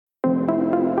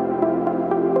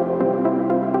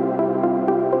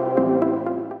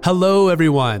Hello,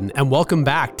 everyone, and welcome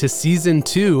back to Season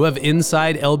 2 of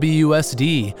Inside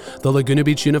LBUSD, the Laguna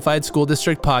Beach Unified School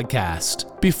District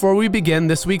podcast. Before we begin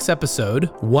this week's episode,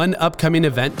 one upcoming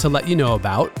event to let you know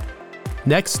about.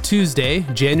 Next Tuesday,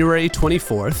 January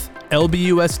 24th,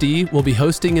 LBUSD will be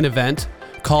hosting an event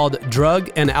called Drug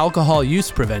and Alcohol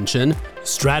Use Prevention,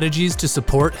 Strategies to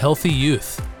Support Healthy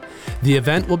Youth. The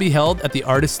event will be held at the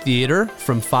Artist Theater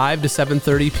from 5 to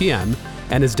 7:30 p.m.,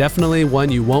 and is definitely one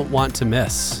you won't want to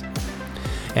miss.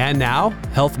 And now,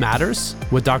 Health Matters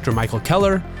with Dr. Michael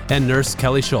Keller and Nurse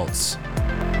Kelly Schultz.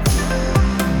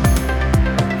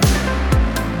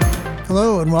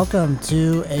 Hello and welcome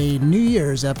to a New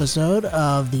Year's episode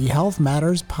of the Health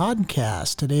Matters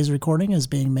podcast. Today's recording is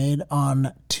being made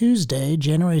on Tuesday,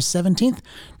 January 17th,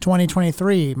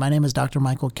 2023. My name is Dr.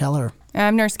 Michael Keller.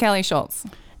 I'm Nurse Kelly Schultz.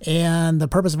 And the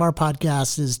purpose of our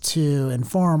podcast is to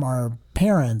inform our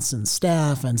parents and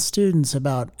staff and students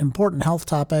about important health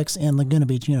topics in Laguna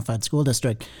Beach Unified School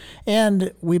District.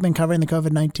 And we've been covering the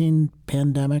COVID-19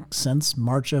 pandemic since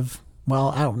March of,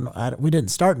 well, I don't know, we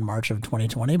didn't start in March of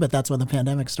 2020, but that's when the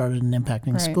pandemic started and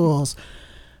impacting schools.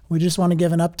 We just want to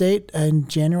give an update in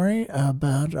January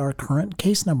about our current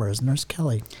case numbers. Nurse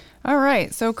Kelly. All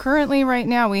right. So currently right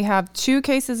now we have 2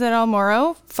 cases at El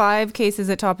Morro, 5 cases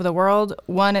at Top of the World,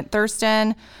 1 at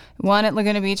Thurston, 1 at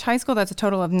Laguna Beach High School. That's a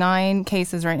total of 9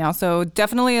 cases right now. So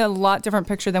definitely a lot different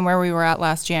picture than where we were at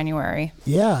last January.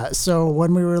 Yeah. So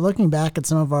when we were looking back at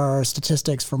some of our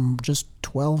statistics from just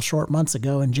 12 short months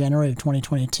ago in January of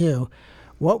 2022,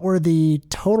 what were the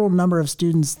total number of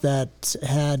students that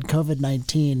had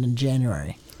COVID-19 in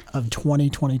January of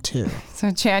 2022?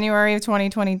 So January of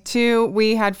 2022,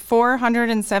 we had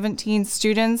 417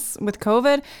 students with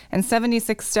COVID and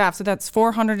 76 staff. So that's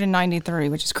 493,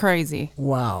 which is crazy.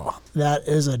 Wow. That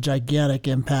is a gigantic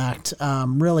impact.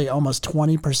 Really almost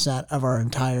 20% of our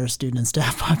entire student and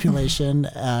staff population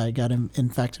got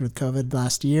infected with COVID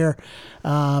last year.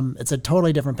 It's a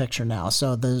totally different picture now.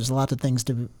 So there's a lot of things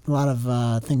to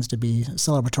be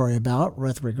celebratory about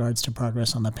with regards to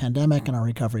progress on the pandemic and our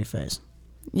recovery phase.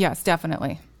 Yes,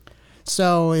 definitely.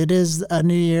 So it is a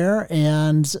new year,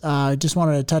 and I just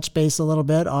wanted to touch base a little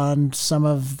bit on some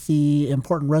of the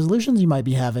important resolutions you might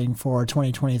be having for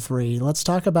 2023. Let's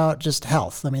talk about just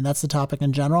health. I mean, that's the topic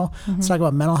in general. Mm-hmm. Let's talk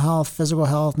about mental health, physical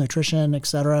health, nutrition,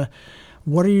 etc.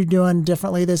 What are you doing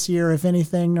differently this year, if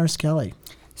anything, Nurse Kelly?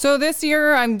 So this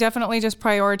year, I'm definitely just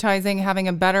prioritizing having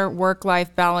a better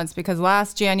work-life balance, because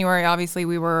last January, obviously,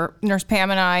 we were, Nurse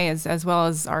Pam and I, as well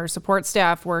as our support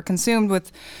staff, were consumed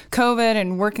with COVID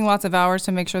and working lots of hours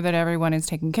to make sure that everyone is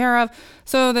taken care of.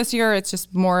 So this year, it's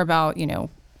just more about,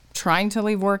 trying to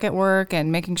leave work at work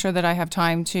and making sure that I have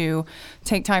time to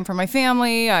take time for my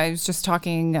family. I was just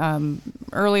talking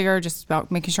earlier just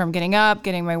about making sure I'm getting up,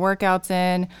 getting my workouts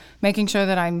in, making sure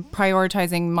that I'm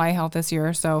prioritizing my health this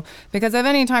year. So because of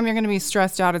any time you're going to be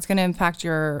stressed out, it's going to impact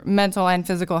your mental and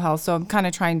physical health. So I'm kind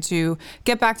of trying to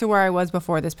get back to where I was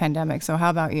before this pandemic. So how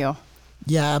about you?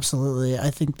 Yeah, absolutely. I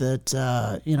think that,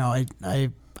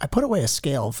 I put away a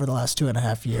scale for the last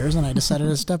 2.5 years, and I decided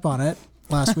to step on it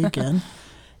last weekend.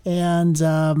 And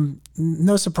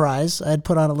no surprise, I had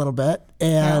put on a little bit.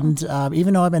 And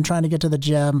even though I've been trying to get to the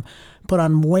gym, put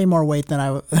on way more weight than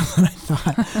I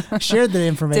thought. Shared the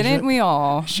information. Didn't we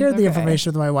all? Shared the information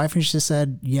with my wife, and she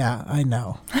said, yeah, I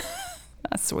know.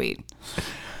 That's sweet.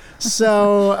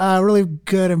 So really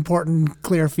good, important,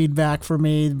 clear feedback for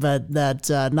me, but that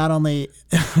not only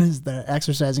is the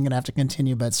exercising going to have to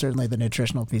continue, but certainly the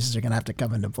nutritional pieces are going to have to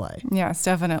come into play. Yes,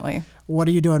 definitely. What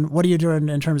are you doing? What are you doing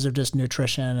in terms of just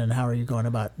nutrition, and how are you going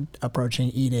about approaching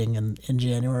eating in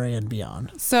January and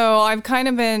beyond? So I've kind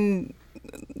of been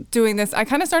doing this. I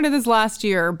kind of started this last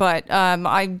year, but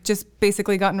I've just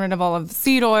basically gotten rid of all of the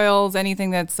seed oils,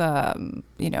 anything that's,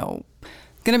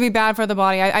 going to be bad for the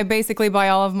body. I basically buy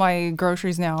all of my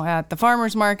groceries now at the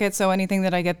farmer's market. So anything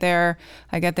that I get there.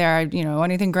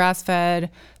 Anything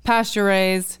grass-fed,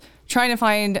 pasture-raised. Trying to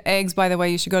find eggs, by the way.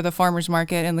 You should go to the farmer's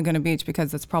market in Laguna Beach,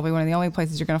 because that's probably one of the only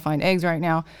places you're going to find eggs right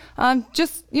now.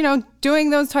 Doing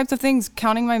those types of things,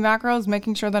 counting my macros,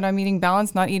 making sure that I'm eating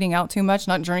balanced, not eating out too much,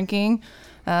 not drinking.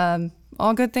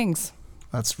 All good things.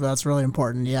 That's really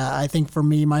important. Yeah, I think for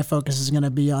me, my focus is going to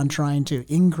be on trying to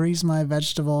increase my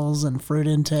vegetables and fruit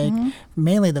intake,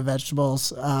 mainly the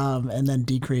vegetables, and then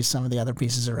decrease some of the other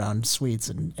pieces around sweets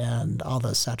and all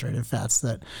those saturated fats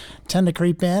that tend to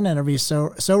creep in and it'll be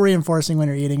so reinforcing when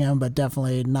you're eating them, but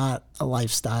definitely not a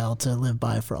lifestyle to live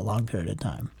by for a long period of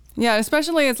time. Yeah,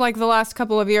 especially it's like the last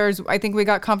couple of years, I think we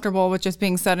got comfortable with just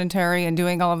being sedentary and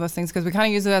doing all of those things because we kind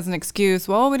of use it as an excuse.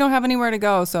 Well, we don't have anywhere to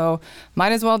go, so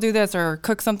might as well do this or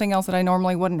cook something else that I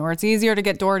normally wouldn't, or it's easier to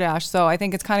get DoorDash. So I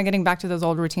think it's kind of getting back to those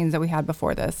old routines that we had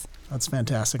before this. That's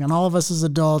fantastic. And all of us as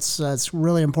adults, it's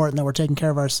really important that we're taking care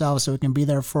of ourselves so we can be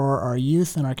there for our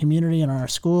youth and our community and our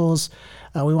schools.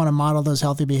 We want to model those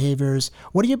healthy behaviors.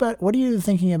 What are you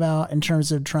thinking about in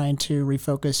terms of trying to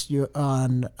refocus you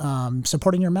on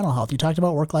supporting your mental health? You talked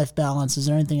about work-life balance. Is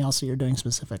there anything else that you're doing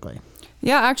specifically?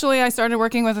 Yeah, actually, I started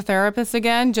working with a therapist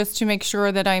again just to make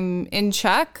sure that I'm in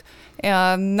check.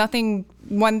 Nothing,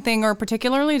 one thing or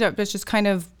particularly, but just kind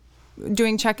of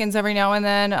doing check-ins every now and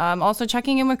then. Also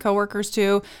checking in with coworkers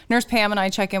too. Nurse Pam and I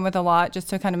check in with a lot just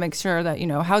to kind of make sure that,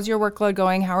 how's your workload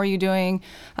going? How are you doing?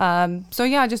 So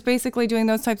yeah, just basically doing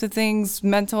those types of things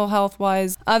mental health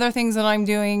wise. Other things that I'm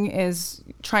doing is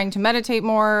trying to meditate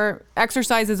more.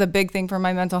 Exercise is a big thing for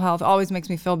my mental health. Always makes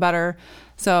me feel better.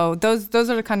 So those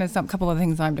are the kind of couple of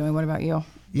things I'm doing. What about you?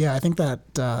 Yeah, I think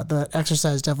that the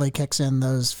exercise definitely kicks in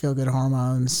those feel-good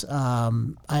hormones.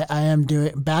 I am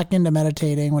doing back into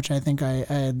meditating, which I think I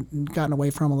had gotten away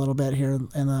from a little bit here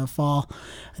in the fall.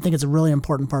 I think it's a really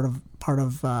important part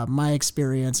of my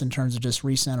experience in terms of just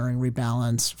recentering,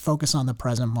 rebalance, focus on the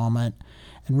present moment,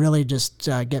 and really just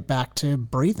get back to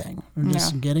breathing.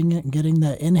 Just getting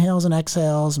the inhales and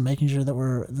exhales, and making sure that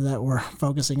we're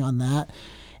focusing on that.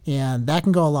 And that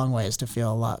can go a long ways to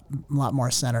feel a lot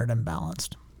more centered and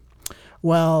balanced.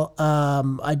 Well,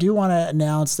 I do want to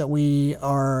announce that we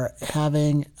are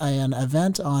having an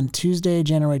event on Tuesday,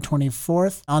 January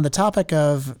 24th, on the topic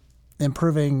of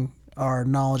improving our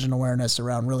knowledge and awareness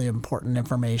around really important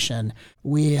information.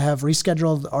 We have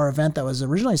rescheduled our event that was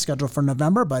originally scheduled for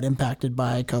November, but impacted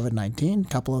by COVID-19. A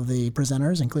couple of the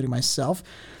presenters, including myself,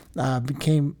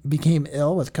 became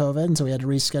ill with COVID, and so we had to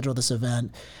reschedule this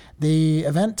event. The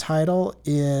event title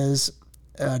is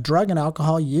Drug and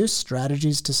Alcohol Use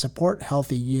Strategies to Support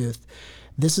Healthy Youth.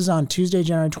 This is on Tuesday,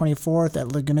 January 24th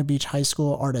at Laguna Beach High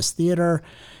School Artist Theater.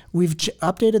 We've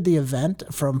updated the event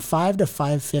from 5 to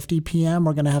 5:50 p.m.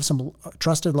 We're going to have some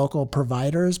trusted local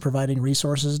providers providing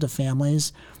resources to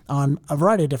families on a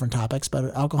variety of different topics,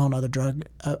 but alcohol and other drug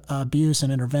abuse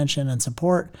and intervention and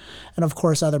support, and of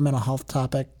course other mental health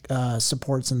topic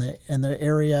supports in the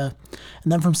area.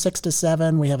 And then from 6 to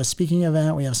 7, we have a speaking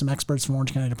event. We have some experts from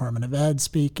Orange County Department of Ed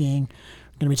speaking.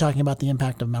 We're going to be talking about the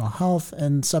impact of mental health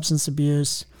and substance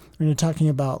abuse. We're going to be talking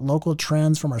about local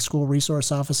trends from our school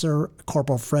resource officer,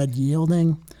 Corporal Fred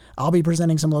Yielding. I'll be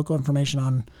presenting some local information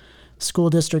on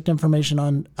school district information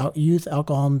on youth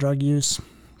alcohol and drug use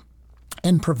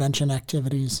and prevention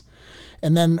activities.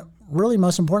 And then really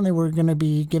most importantly, we're going to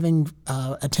be giving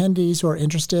attendees who are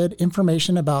interested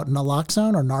information about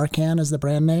naloxone, or Narcan is the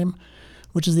brand name,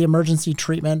 which is the emergency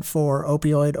treatment for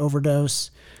opioid overdose.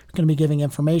 Going to be giving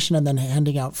information and then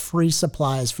handing out free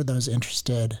supplies for those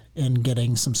interested in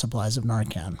getting some supplies of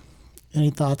Narcan. Any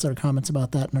thoughts or comments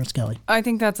about that, Nurse Kelly? I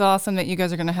think that's awesome that you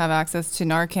guys are going to have access to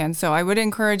Narcan. So I would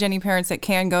encourage any parents that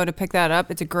can go to pick that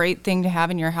up. It's a great thing to have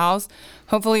in your house.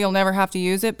 Hopefully you'll never have to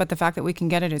use it, but the fact that we can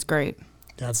get it is great.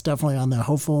 That's definitely on the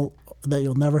hopeful that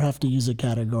you'll never have to use it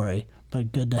category,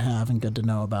 but good to have and good to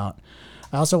know about.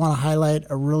 I also want to highlight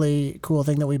a really cool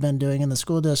thing that we've been doing in the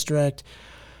school district.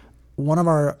 One of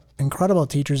our incredible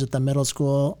teachers at the middle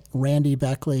school, Randy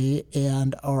Beckley,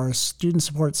 and our student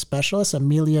support specialist,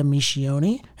 Amelia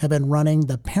Miscioni, have been running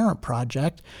the Parent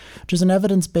Project, which is an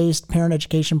evidence-based parent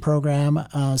education program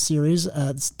series.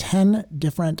 It's 10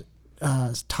 different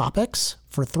topics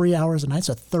for 3 hours a night,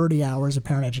 so 30 hours of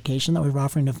parent education that we're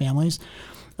offering to families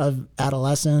of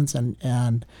adolescents.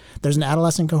 And there's an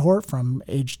adolescent cohort from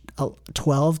age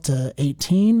 12 to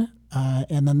 18.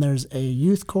 And then there's a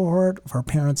youth cohort for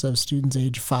parents of students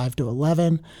age 5 to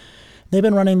 11. They've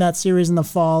been running that series in the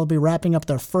fall. They'll be wrapping up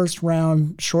their first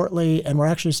round shortly, and we're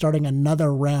actually starting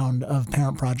another round of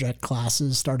Parent Project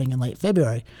classes starting in late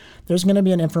February. There's going to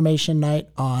be an information night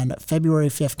on February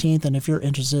 15th, and if you're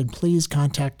interested, please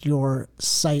contact your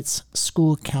site's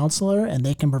school counselor, and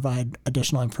they can provide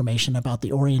additional information about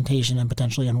the orientation and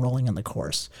potentially enrolling in the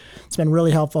course. It's been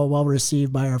really helpful, well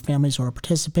received by our families who are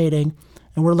participating,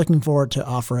 and we're looking forward to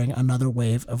offering another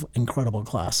wave of incredible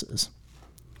classes.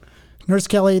 Nurse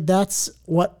Kelly, that's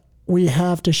what we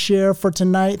have to share for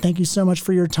tonight. Thank you so much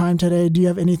for your time today. Do you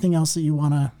have anything else that you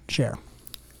want to share?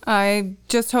 I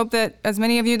just hope that as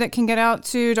many of you that can get out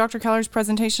to Dr. Keller's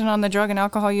presentation on the drug and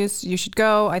alcohol use, you should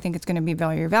go. I think it's going to be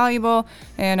very valuable,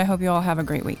 and I hope you all have a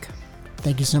great week.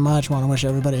 Thank you so much. I want to wish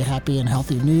everybody a happy and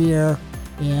healthy new year,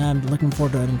 and looking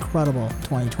forward to an incredible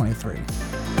 2023.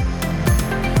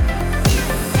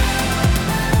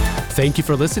 Thank you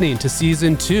for listening to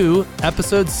Season 2,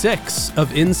 Episode 6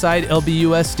 of Inside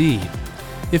LBUSD.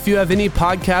 If you have any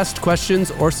podcast questions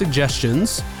or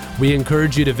suggestions, we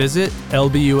encourage you to visit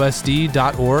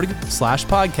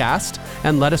lbusd.org/podcast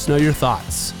and let us know your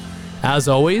thoughts. As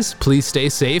always, please stay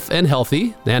safe and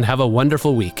healthy and have a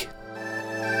wonderful week.